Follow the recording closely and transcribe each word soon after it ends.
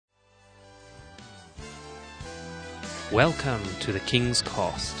Welcome to the King's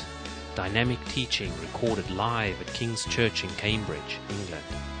Cast, dynamic teaching recorded live at King's Church in Cambridge, England.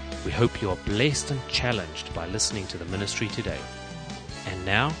 We hope you are blessed and challenged by listening to the ministry today. And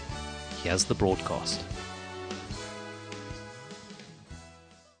now, here's the broadcast.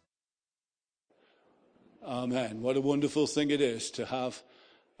 Amen. What a wonderful thing it is to have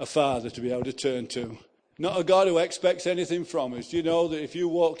a Father to be able to turn to. Not a God who expects anything from us. Do you know that if you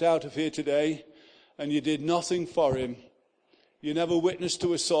walked out of here today and you did nothing for him, you never witnessed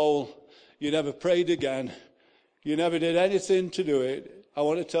to a soul, you never prayed again, you never did anything to do it, I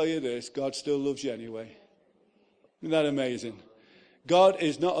want to tell you this, God still loves you anyway. Isn't that amazing? God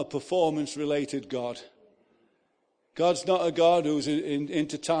is not a performance-related God. God's not a God who's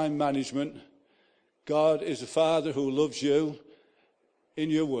into time management. God is a Father who loves you in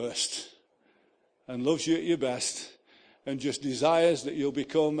your worst and loves you at your best and just desires that you'll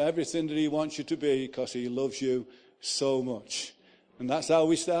become everything that he wants you to be because he loves you so much. And that's how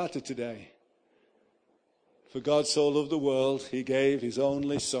we started today. For God so loved the world, he gave his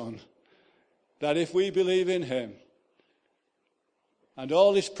only Son, that if we believe in him, and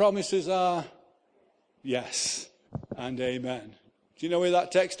all his promises are yes and amen. Do you know where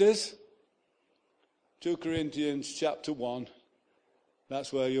that text is? 2 Corinthians chapter 1.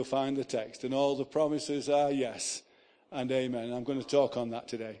 That's where you'll find the text. And all the promises are yes and amen. I'm going to talk on that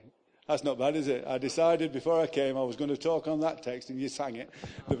today. That's not bad, is it? I decided before I came I was going to talk on that text, and you sang it.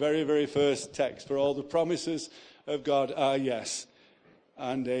 The very, very first text. For all the promises of God are yes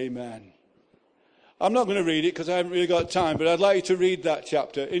and amen. I'm not going to read it because I haven't really got time, but I'd like you to read that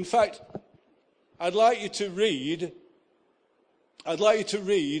chapter. In fact, I'd like you to read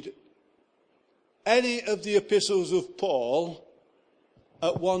any of the epistles of Paul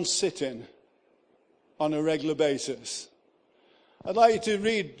at one sitting on a regular basis. I'd like you to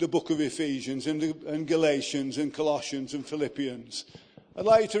read the book of Ephesians and Galatians and Colossians and Philippians. I'd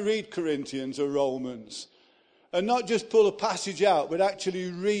like you to read Corinthians or Romans. And not just pull a passage out, but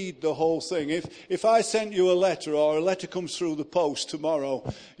actually read the whole thing. If I sent you a letter, or a letter comes through the post tomorrow,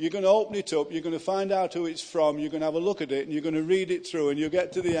 you're going to open it up, you're going to find out who it's from, you're going to have a look at it, and you're going to read it through, and you'll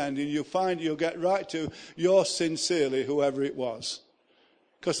get to the end, and you'll get right to yours sincerely, whoever it was.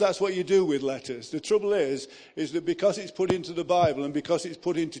 Because that's what you do with letters. The trouble is that because it's put into the Bible and because it's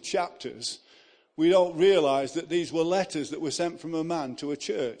put into chapters, we don't realise that these were letters that were sent from a man to a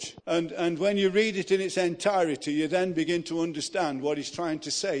church. And when you read it in its entirety, you then begin to understand what he's trying to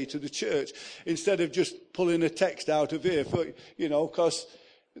say to the church, instead of just pulling a text out of here. Because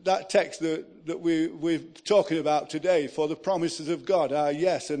that text that we're talking about today, for the promises of God are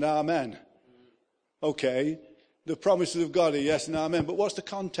yes and amen. Okay. The promises of God are yes and amen. But what's the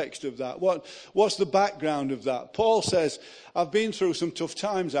context of that? What's the background of that? Paul says, I've been through some tough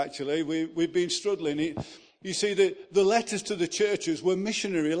times, actually. We've been struggling. You see, the letters to the churches were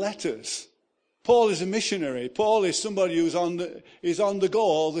missionary letters. Paul is a missionary. Paul is somebody who's on the go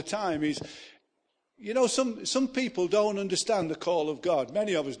all the time. Some people don't understand the call of God.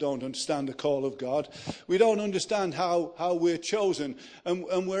 Many of us don't understand the call of God. We don't understand how we're chosen.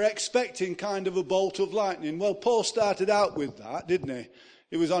 And we're expecting kind of a bolt of lightning. Well, Paul started out with that, didn't he?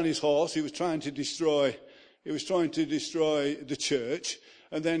 He was on his horse. He was trying to destroy the church.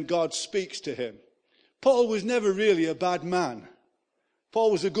 And then God speaks to him. Paul was never really a bad man.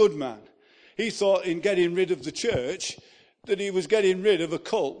 Paul was a good man. He thought in getting rid of the church that he was getting rid of a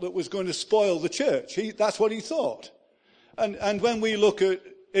cult that was going to spoil the church. That's what he thought. And when we look at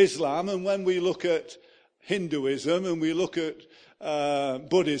Islam, and when we look at Hinduism, and we look at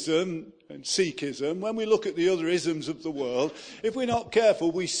Buddhism and Sikhism, when we look at the other isms of the world, if we're not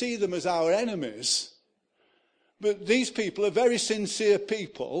careful, we see them as our enemies. But these people are very sincere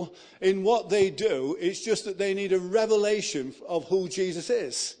people in what they do. It's just that they need a revelation of who Jesus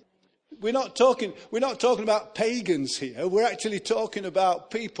is. We're not talking about pagans here. We're actually talking about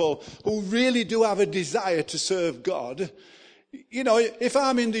people who really do have a desire to serve God. You know, if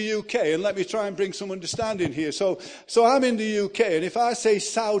I'm in the UK, and let me try and bring some understanding here. So I'm in the UK, and if I say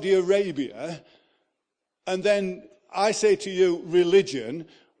Saudi Arabia, and then I say to you religion,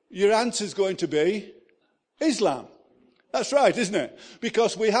 your answer's going to be Islam. That's right, isn't it?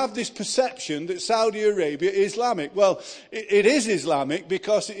 Because we have this perception that Saudi Arabia is Islamic. Well, it is Islamic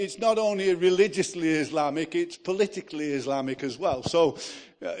because it's not only religiously Islamic, it's politically Islamic as well. So,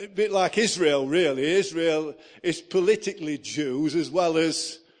 a bit like Israel, really. Israel is politically Jews as well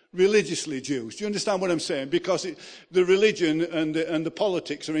as religiously Jews. Do you understand what I'm saying? Because the religion and the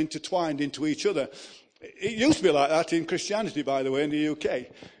politics are intertwined into each other. It used to be like that in Christianity, by the way, in the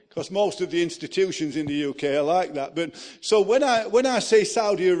UK. because most of the institutions in the UK are like that. But so when I say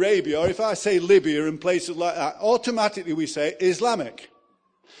Saudi Arabia, or if I say Libya and places like that, automatically we say Islamic.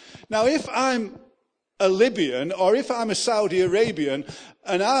 Now, if I'm a Libyan or if I'm a Saudi Arabian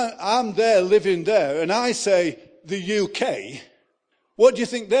and I'm there living there and I say the UK, what do you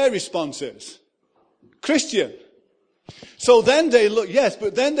think their response is? Christian. So then they look, yes,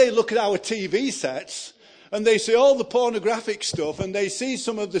 but then they look at our TV sets and they see all the pornographic stuff and they see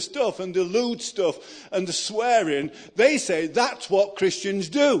some of the stuff and the lewd stuff and the swearing. They say that's what Christians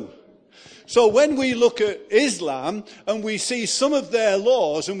do. So when we look at Islam and we see some of their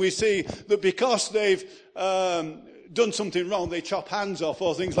laws and we see that because they've done something wrong, they chop hands off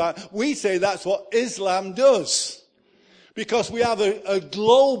or things like that, we say that's what Islam does. Because we have a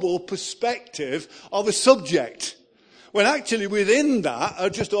global perspective of a subject. When actually within that are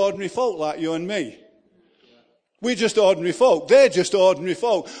just ordinary folk like you and me. We're just ordinary folk. They're just ordinary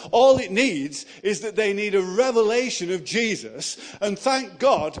folk. All it needs is that they need a revelation of Jesus. And thank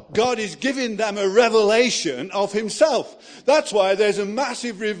God, God is giving them a revelation of himself. That's why there's a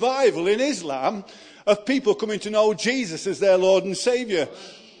massive revival in Islam of people coming to know Jesus as their Lord and Saviour.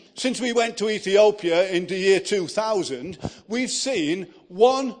 Since we went to Ethiopia in the year 2000, we've seen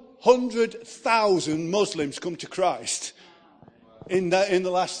 100,000 Muslims come to Christ in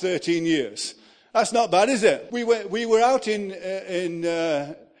the last 13 years. That's not bad, is it? We were out in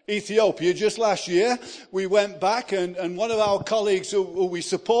Ethiopia just last year. We went back and one of our colleagues who we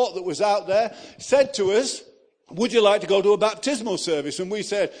support that was out there said to us, would you like to go to a baptismal service? And we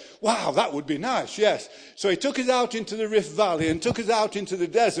said, wow, that would be nice, yes. So he took us out into the Rift Valley and took us out into the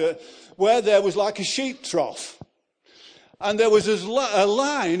desert where there was like a sheep trough. And there was a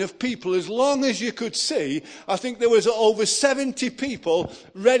line of people as long as you could see. I think there was over 70 people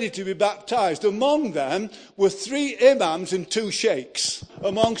ready to be baptized. Among them were 3 imams and 2 sheikhs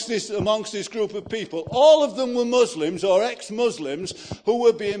amongst this group of people. All of them were Muslims or ex-Muslims who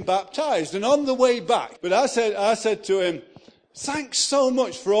were being baptized. And on the way back, but I said to him, thanks so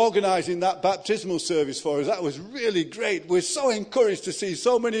much for organising that baptismal service for us. That was really great. We're so encouraged to see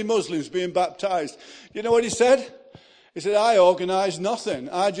so many Muslims being baptized. You know what he said? He said, I organised nothing.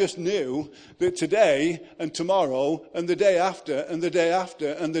 I just knew that today and tomorrow and the day after and the day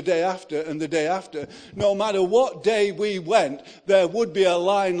after and the day after and the day after, no matter what day we went, there would be a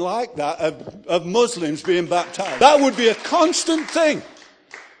line like that of Muslims being baptized. That would be a constant thing.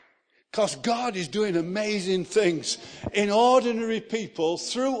 Because God is doing amazing things in ordinary people,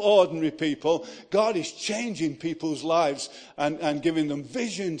 through ordinary people. God is changing people's lives and giving them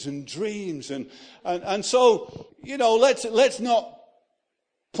visions and dreams. And so, you know, let's not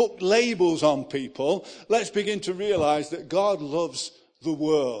put labels on people. Let's begin to realize that God loves the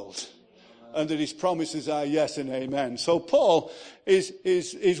world and that his promises are yes and amen. So Paul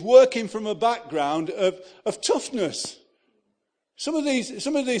is working from a background of toughness. Some of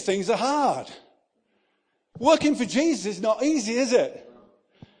these things are hard. Working for Jesus is not easy, is it?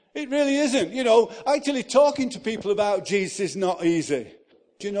 It really isn't. You know, actually talking to people about Jesus is not easy.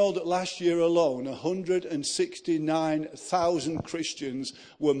 Do you know that last year alone, 169,000 Christians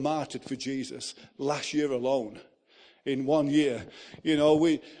were martyred for Jesus? Last year alone. In 1 year. You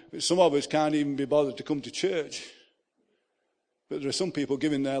know, some of us can't even be bothered to come to church. But there are some people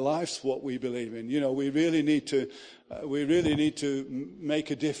giving their lives for what we believe in. You know, we really need to make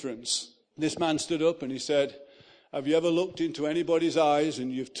a difference. This man stood up and he said, have you ever looked into anybody's eyes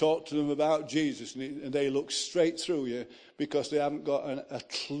and you've talked to them about Jesus and they look straight through you because they haven't got a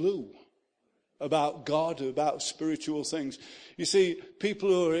clue about God, about spiritual things? You see,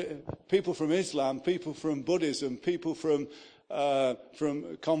 people from Islam, people from Buddhism, people from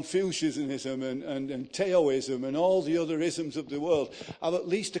Confucianism and Taoism and all the other isms of the world have at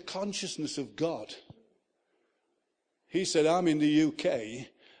least a consciousness of God. He said, I'm in the UK,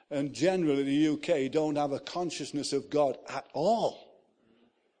 and generally the UK don't have a consciousness of God at all.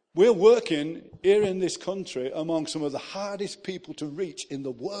 We're working here in this country among some of the hardest people to reach in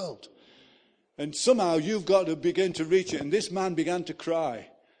the world. And somehow you've got to begin to reach it. And this man began to cry.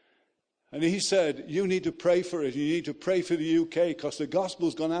 And he said, you need to pray for it. You need to pray for the UK because the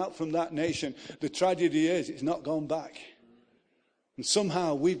gospel's gone out from that nation. The tragedy is it's not gone back. And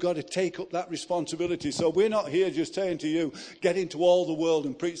somehow we've got to take up that responsibility. So we're not here just saying to you, get into all the world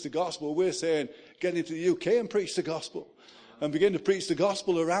and preach the gospel. We're saying, get into the UK and preach the gospel. And begin to preach the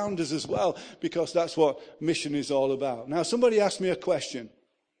gospel around us as well, because that's what mission is all about. Now, somebody asked me a question.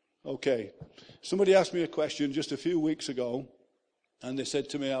 Okay. Somebody asked me a question just a few weeks ago. And they said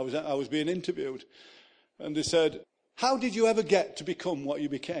to me, I was being interviewed. And they said, how did you ever get to become what you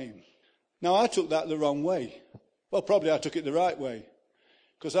became? Now, I took that the wrong way. Well, probably I took it the right way.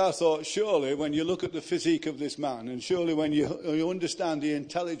 Because I thought, surely when you look at the physique of this man, and surely when you understand the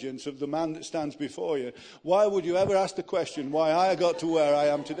intelligence of the man that stands before you, why would you ever ask the question why I got to where I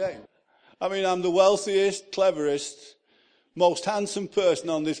am today? I mean, I'm the wealthiest, cleverest, most handsome person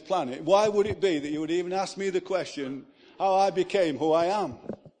on this planet. Why would it be that you would even ask me the question how I became who I am?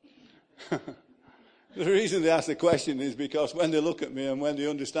 The reason they ask the question is because when they look at me and when they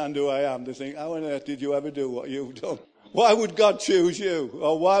understand who I am, they think, how on earth did you ever do what you've done? Why would God choose you?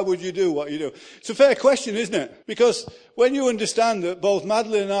 Or why would you do what you do? It's a fair question, isn't it? Because when you understand that both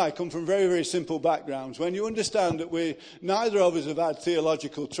Madeline and I come from very, very simple backgrounds, when you understand that neither of us have had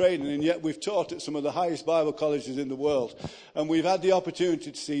theological training, and yet we've taught at some of the highest Bible colleges in the world, and we've had the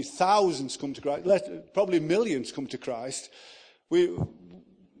opportunity to see thousands come to Christ, probably millions come to Christ,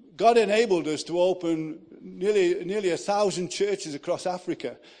 God enabled us to open nearly 1,000 churches across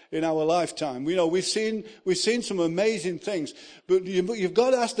Africa in our lifetime. We've seen some amazing things, but you've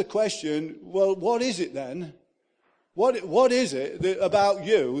got to ask the question, well, what is it then? What is it about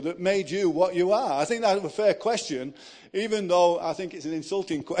you that made you what you are? I think that's a fair question, even though I think it's an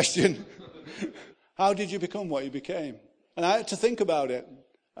insulting question. How did you become what you became? And I had to think about it,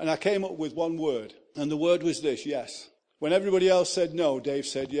 and I came up with one word, and the word was this: yes. When everybody else said no, Dave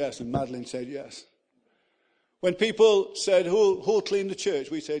said yes, and Madeline said yes. When people said, who'll clean the church?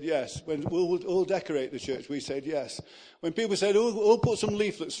 We said yes. When who'll decorate the church? We said yes. When people said, who'll put some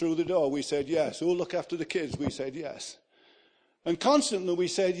leaflets through the door? We said yes. Who'll look after the kids? We said yes. And constantly we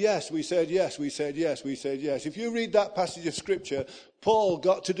said yes, we said yes, we said yes, we said yes. If you read that passage of Scripture, Paul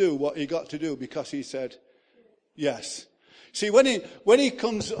got to do what he got to do because he said yes. See, when he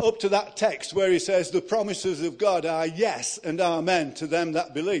comes up to that text where he says the promises of God are yes and amen to them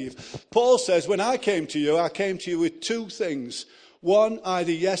that believe, Paul says, when I came to you with two things. One,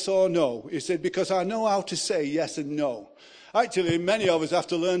 either yes or no. He said, because I know how to say yes and no. Actually, many of us have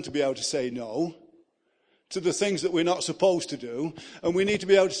to learn to be able to say no to the things that we're not supposed to do, and we need to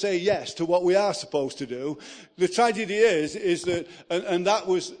be able to say yes to what we are supposed to do. The tragedy is that, and that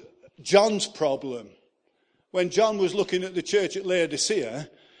was John's problem. When John was looking at the church at Laodicea,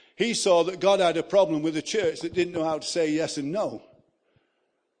 he saw that God had a problem with a church that didn't know how to say yes and no.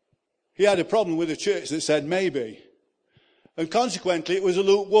 He had a problem with a church that said maybe. And consequently, it was a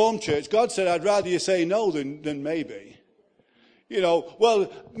lukewarm church. God said, I'd rather you say no than maybe. Well,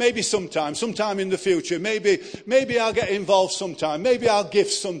 maybe sometime in the future, maybe I'll get involved sometime, maybe I'll give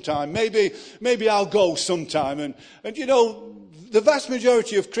sometime, maybe I'll go sometime. And the vast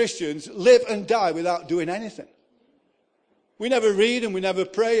majority of Christians live and die without doing anything. We never read and we never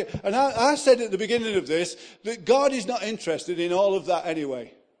pray. And I said at the beginning of this that God is not interested in all of that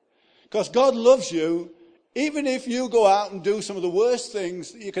anyway. Because God loves you. Even if you go out and do some of the worst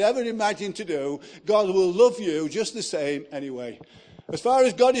things that you could ever imagine to do, God will love you just the same anyway. As far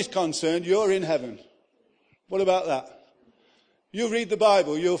as God is concerned, you're in heaven. What about that? You read the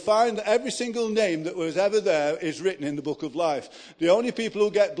Bible, you'll find that every single name that was ever there is written in the book of life. The only people who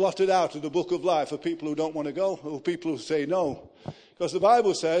get blotted out of the book of life are people who don't want to go, or people who say no. Because the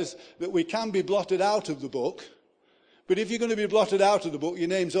Bible says that we can be blotted out of the book, but if you're going to be blotted out of the book, your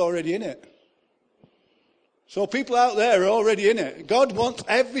name's already in it. So people out there are already in it. God wants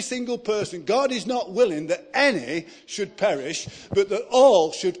every single person. God is not willing that any should perish, but that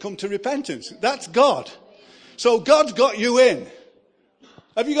all should come to repentance. That's God. So God's got you in.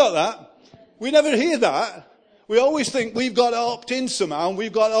 Have you got that? We never hear that. We always think we've got to opt in somehow and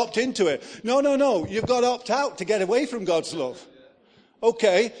we've got to opt into it. No. You've got to opt out to get away from God's love.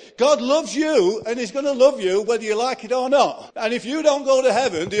 Okay, God loves you and he's going to love you whether you like it or not. And if you don't go to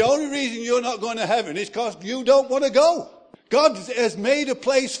heaven, the only reason you're not going to heaven is because you don't want to go. God has made a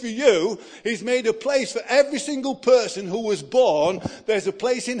place for you. He's made a place for every single person who was born. There's a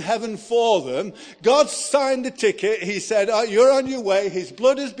place in heaven for them. God signed the ticket. He said, you're on your way. His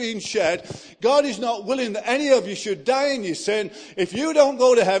blood has been shed. God is not willing that any of you should die in your sin. If you don't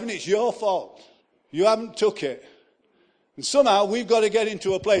go to heaven, it's your fault. You haven't took it. And somehow we've got to get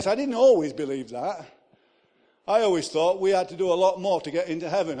into a place. I didn't always believe that. I always thought we had to do a lot more to get into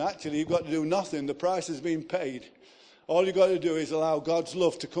heaven. Actually, you've got to do nothing. The price has been paid. All you've got to do is allow God's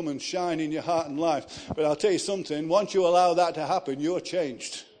love to come and shine in your heart and life. But I'll tell you something, once you allow that to happen, you're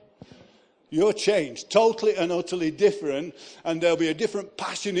changed. You're changed, totally and utterly different, and there'll be a different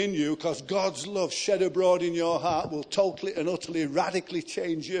passion in you because God's love shed abroad in your heart will totally and utterly radically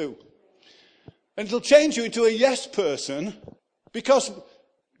change you. And it'll change you into a yes person because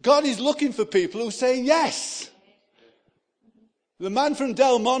God is looking for people who say yes. The man from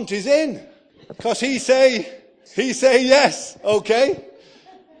Del Monte is in because he say yes, okay?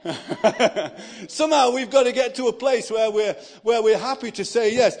 Somehow we've got to get to a place where we're happy to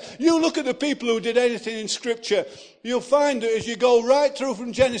say yes. You look at the people who did anything in Scripture, you'll find that as you go right through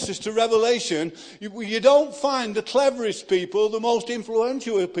from Genesis to Revelation, you don't find the cleverest people, the most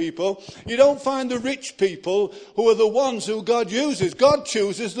influential people. You don't find the rich people who are the ones who God uses. God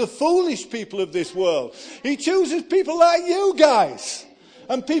chooses the foolish people of this world. He chooses people like you guys.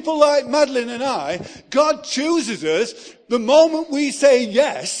 And people like Madeline and I. God chooses us the moment we say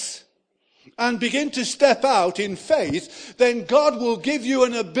yes and begin to step out in faith. Then God will give you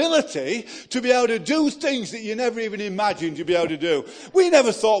an ability to be able to do things that you never even imagined you'd be able to do. We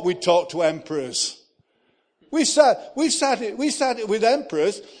never thought we'd talk to emperors. We sat with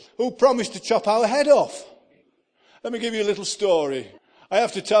emperors who promised to chop our head off. Let me give you a little story. I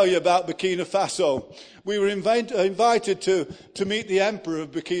have to tell you about Burkina Faso. We were invited to meet the emperor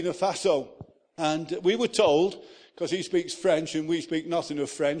of Burkina Faso. And we were told, because he speaks French and we speak nothing of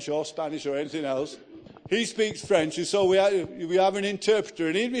French or Spanish or anything else, he speaks French, and so we have an interpreter.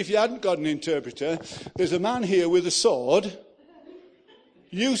 And even if you hadn't got an interpreter, there's a man here with a sword.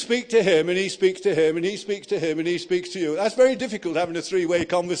 You speak to him and he speaks to him and he speaks to him and he speaks to you. That's very difficult having a three-way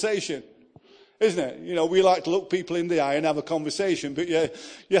conversation. Isn't it? You know, we like to look people in the eye and have a conversation, but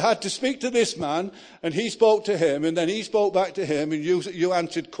you had to speak to this man, and he spoke to him, and then he spoke back to him, and you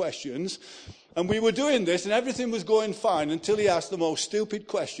answered questions. And we were doing this, and everything was going fine until he asked the most stupid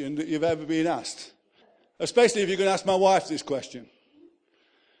question that you've ever been asked. Especially if you're going to ask my wife this question.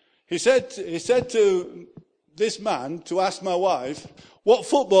 He said to this man to ask my wife, "What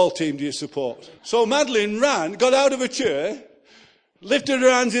football team do you support?" So Madeline ran, got out of a chair, lifted her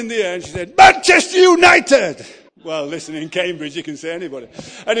hands in the air and she said, "Manchester United!" Well, listen, in Cambridge you can say anybody.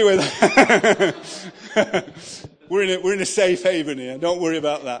 Anyway, we're in a safe haven here. Don't worry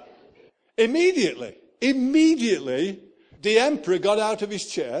about that. Immediately, the emperor got out of his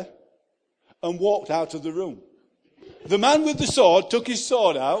chair and walked out of the room. The man with the sword took his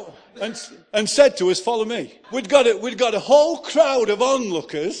sword out and said to us, "Follow me." We'd got a whole crowd of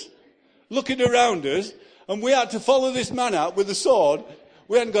onlookers looking around us. And we had to follow this man out with the sword.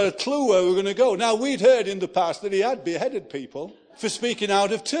 We hadn't got a clue where we were going to go. Now, we'd heard in the past that he had beheaded people for speaking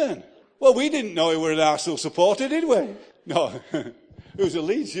out of turn. Well, we didn't know he were an Arsenal supporter, did we? No, he was a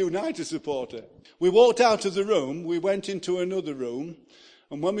Leeds United supporter. We walked out of the room. We went into another room.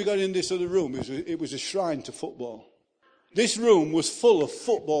 And when we got in this other room, it was a shrine to football. This room was full of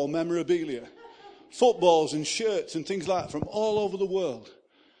football memorabilia. Footballs and shirts and things like that from all over the world.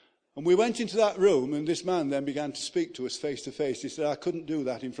 And we went into that room, and this man then began to speak to us face to face. He said, "I couldn't do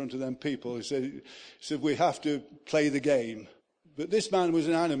that in front of them people." He said, "We have to play the game." But this man was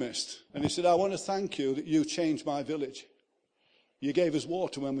an animist. And he said, "I want to thank you that you changed my village. You gave us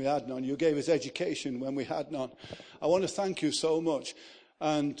water when we had none. You gave us education when we had none. I want to thank you so much."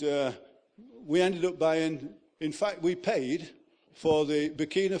 And we ended up buying, in fact, we paid for the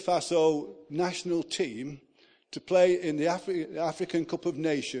Burkina Faso national team to play in the African Cup of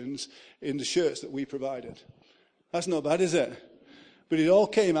Nations in the shirts that we provided. That's not bad, is it? But it all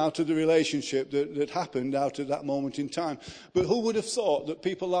came out of the relationship that happened out of that moment in time. But who would have thought that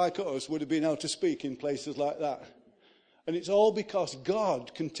people like us would have been able to speak in places like that? And it's all because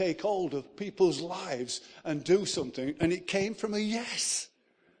God can take hold of people's lives and do something. And it came from a yes.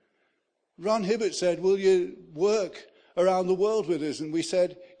 Ron Hibbert said, "Will you work around the world with us?" And we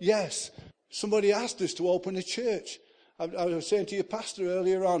said, yes. Somebody asked us to open a church. I was saying to your pastor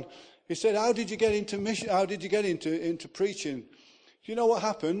earlier on, he said, "How did you get into mission? How did you get into preaching?" Do you know what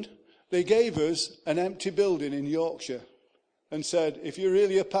happened? They gave us an empty building in Yorkshire and said, "If you're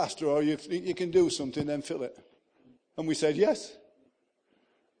really a pastor or you think you can do something, then fill it." And we said yes.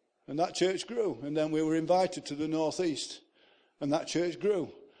 And that church grew. And then we were invited to the northeast. And that church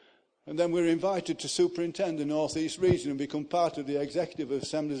grew. And then we were invited to superintend the northeast region and become part of the executive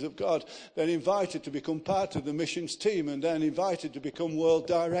assemblies of God. Then invited to become part of the missions team, and then invited to become world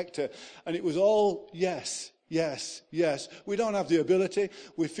director. And it was all yes, yes, yes. We don't have the ability.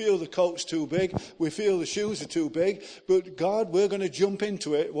 We feel the coat's too big. We feel the shoes are too big. But God, we're going to jump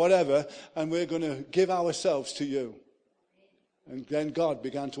into it, whatever, and we're going to give ourselves to you. And then God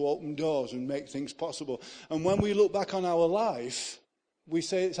began to open doors and make things possible. And when we look back on our life, we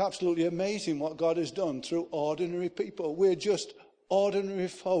say it's absolutely amazing what God has done through ordinary people. We're just ordinary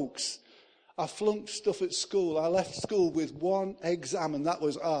folks. I flunked stuff at school. I left school with one exam, and that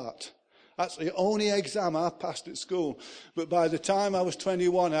was art. That's the only exam I passed at school. But by the time I was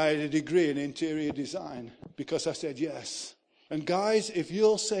 21, I had a degree in interior design because I said yes. And guys, if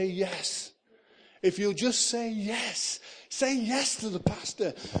you'll say yes, if you'll just say yes to the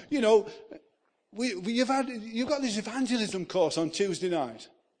pastor. You know, you've got this evangelism course on Tuesday night.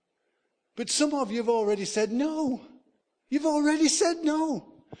 But some of you have already said no. You've already said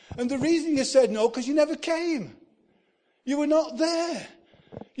no. And the reason you said no, because you never came. You were not there.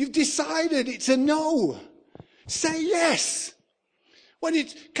 You've decided it's a no. Say yes.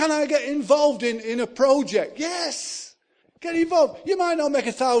 Can I get involved in a project? Yes. Get involved. You might not make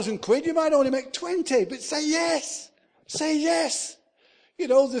 £1,000. You might only make 20, but say yes. Say yes. The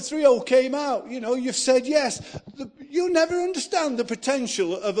 3-0 came out. You've said yes. You never understand the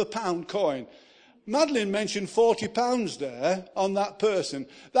potential of a pound coin. Madeline mentioned £40 there on that person.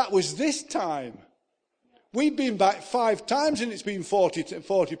 That was this time. We've been back 5 times and it's been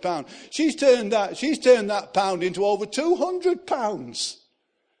 £40. She's turned that pound into over £200.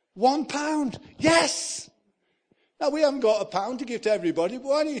 £1. Yes. Now, we haven't got £1 to give to everybody, but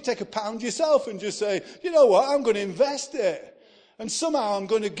why don't you take £1 yourself and just say, you know what, I'm going to invest it. And somehow I'm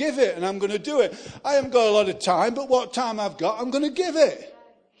going to give it and I'm going to do it. I haven't got a lot of time, but what time I've got, I'm going to give it.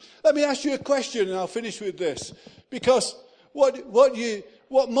 Let me ask you a question and I'll finish with this. Because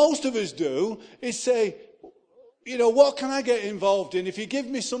what most of us do is say, what can I get involved in? If you give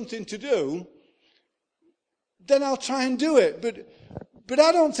me something to do, then I'll try and do it. But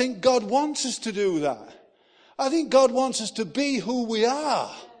I don't think God wants us to do that. I think God wants us to be who we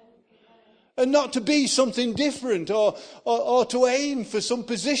are. And not to be something different or to aim for some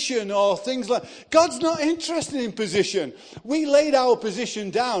position or things like... God's not interested in position. We laid our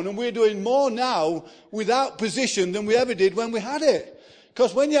position down and we're doing more now without position than we ever did when we had it.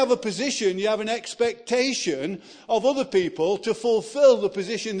 Because when you have a position, you have an expectation of other people to fulfill the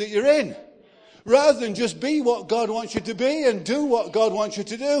position that you're in. Rather than just be what God wants you to be and do what God wants you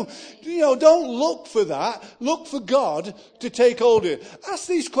to do. Don't look for that. Look for God to take hold of it. Ask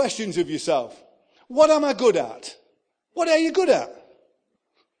these questions of yourself. What am I good at? What are you good at?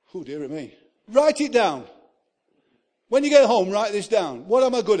 Oh, dear me. Write it down. When you get home, write this down. What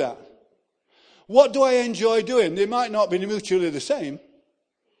am I good at? What do I enjoy doing? They might not be mutually the same.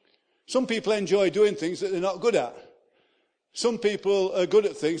 Some people enjoy doing things that they're not good at. Some people are good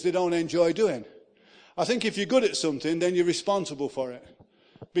at things they don't enjoy doing. I think if you're good at something, then you're responsible for it.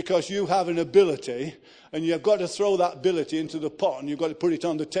 Because you have an ability, and you've got to throw that ability into the pot, and you've got to put it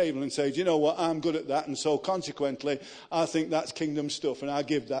on the table and say, do you know what, I'm good at that, and so consequently, I think that's kingdom stuff, and I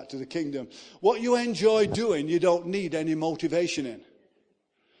give that to the kingdom. What you enjoy doing, you don't need any motivation in.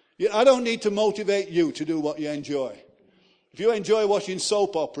 I don't need to motivate you to do what you enjoy. If you enjoy watching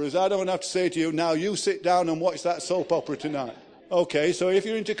soap operas, I don't have to say to you, now you sit down and watch that soap opera tonight. Okay, so if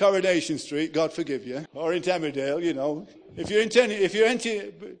you're into Coronation Street, God forgive you, or into Emmerdale, if you're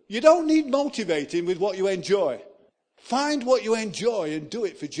into, you don't need motivating with what you enjoy. Find what you enjoy and do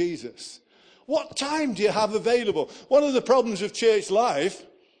it for Jesus. What time do you have available? One of the problems of church life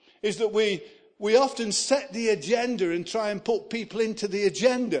is that we often set the agenda and try and put people into the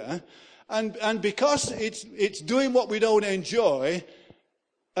agenda. And because it's doing what we don't enjoy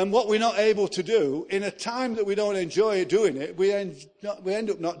and what we're not able to do in a time that we don't enjoy doing it, we end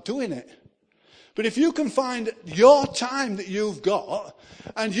up not doing it. But if you can find your time that you've got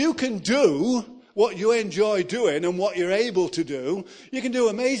and you can do what you enjoy doing and what you're able to do, you can do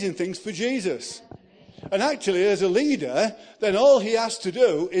amazing things for Jesus. And actually, as a leader, then all he has to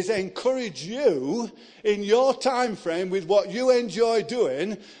do is encourage you in your time frame with what you enjoy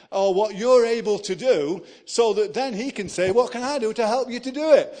doing or what you're able to do, so that then he can say, what can I do to help you to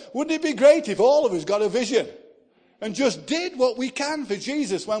do it? Wouldn't it be great if all of us got a vision and just did what we can for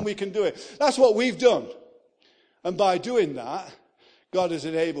Jesus when we can do it? That's what we've done. And by doing that, God has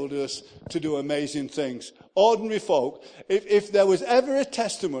enabled us to do amazing things. Ordinary folk, if there was ever a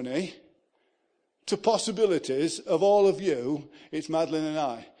testimony to possibilities of all of you, it's Madeline and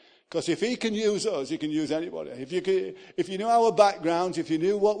I. Because if he can use us, he can use anybody. If you knew our backgrounds, if you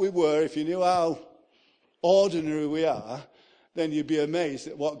knew what we were, if you knew how ordinary we are, then you'd be amazed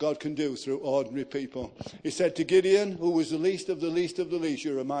at what God can do through ordinary people. He said to Gideon, who was the least of the least of the least,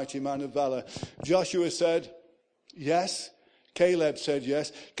 you're a mighty man of valor. Joshua said, yes. Caleb said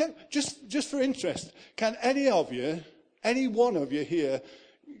yes. Just for interest, can any one of you here,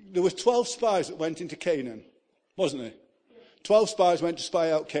 there was 12 spies that went into Canaan, wasn't there? 12 spies went to spy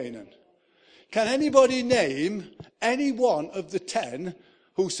out Canaan. Can anybody name any one of the 10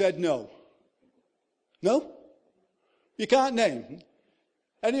 who said no? No? You can't name.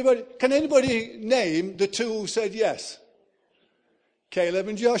 Can anybody name the 2 who said yes? Caleb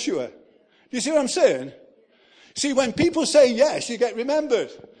and Joshua. Do you see what I'm saying? See, when people say yes, you get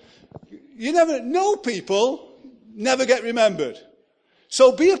remembered. No people never get remembered.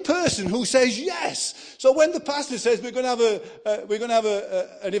 So be a person who says yes. So when the pastor says we're going to have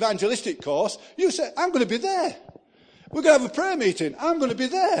an evangelistic course, you say, I'm going to be there. We're going to have a prayer meeting. I'm going to be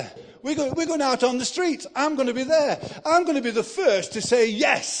there. We're going out on the streets. I'm going to be there. I'm going to be the first to say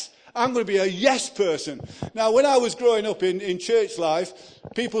yes. I'm going to be a yes person. Now, when I was growing up in church life,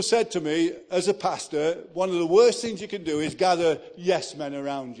 people said to me, as a pastor, one of the worst things you can do is gather yes men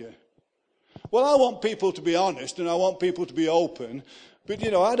around you. Well, I want people to be honest and I want people to be open, but,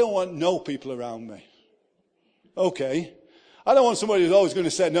 I don't want no people around me. Okay. I don't want somebody who's always going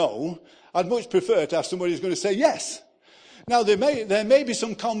to say no. I'd much prefer to have somebody who's going to say yes. Now, there may be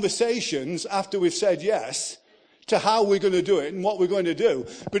some conversations after we've said yes to how we're going to do it and what we're going to do.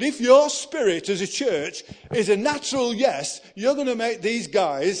 But if your spirit as a church is a natural yes, you're going to make these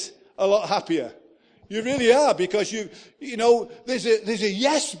guys a lot happier. You really are, because there's a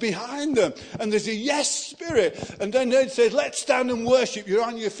yes behind them, and there's a yes spirit. And then they say, let's stand and worship. You're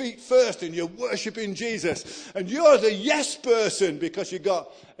on your feet first and you're worshiping Jesus. And you're the yes person because you've got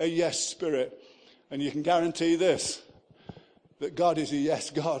a yes spirit. And you can guarantee this, that God is a yes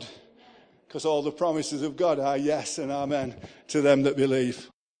God, because all the promises of God are yes and amen to them that believe.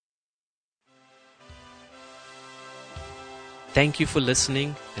 Thank you for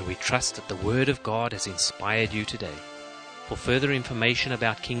listening, and we trust that the Word of God has inspired you today. For further information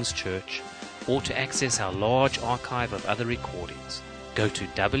about King's Church, or to access our large archive of other recordings, go to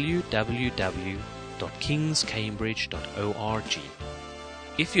www.kingscambridge.org.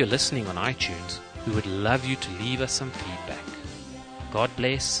 If you're listening on iTunes, we would love you to leave us some feedback. God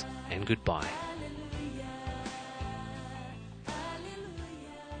bless and goodbye.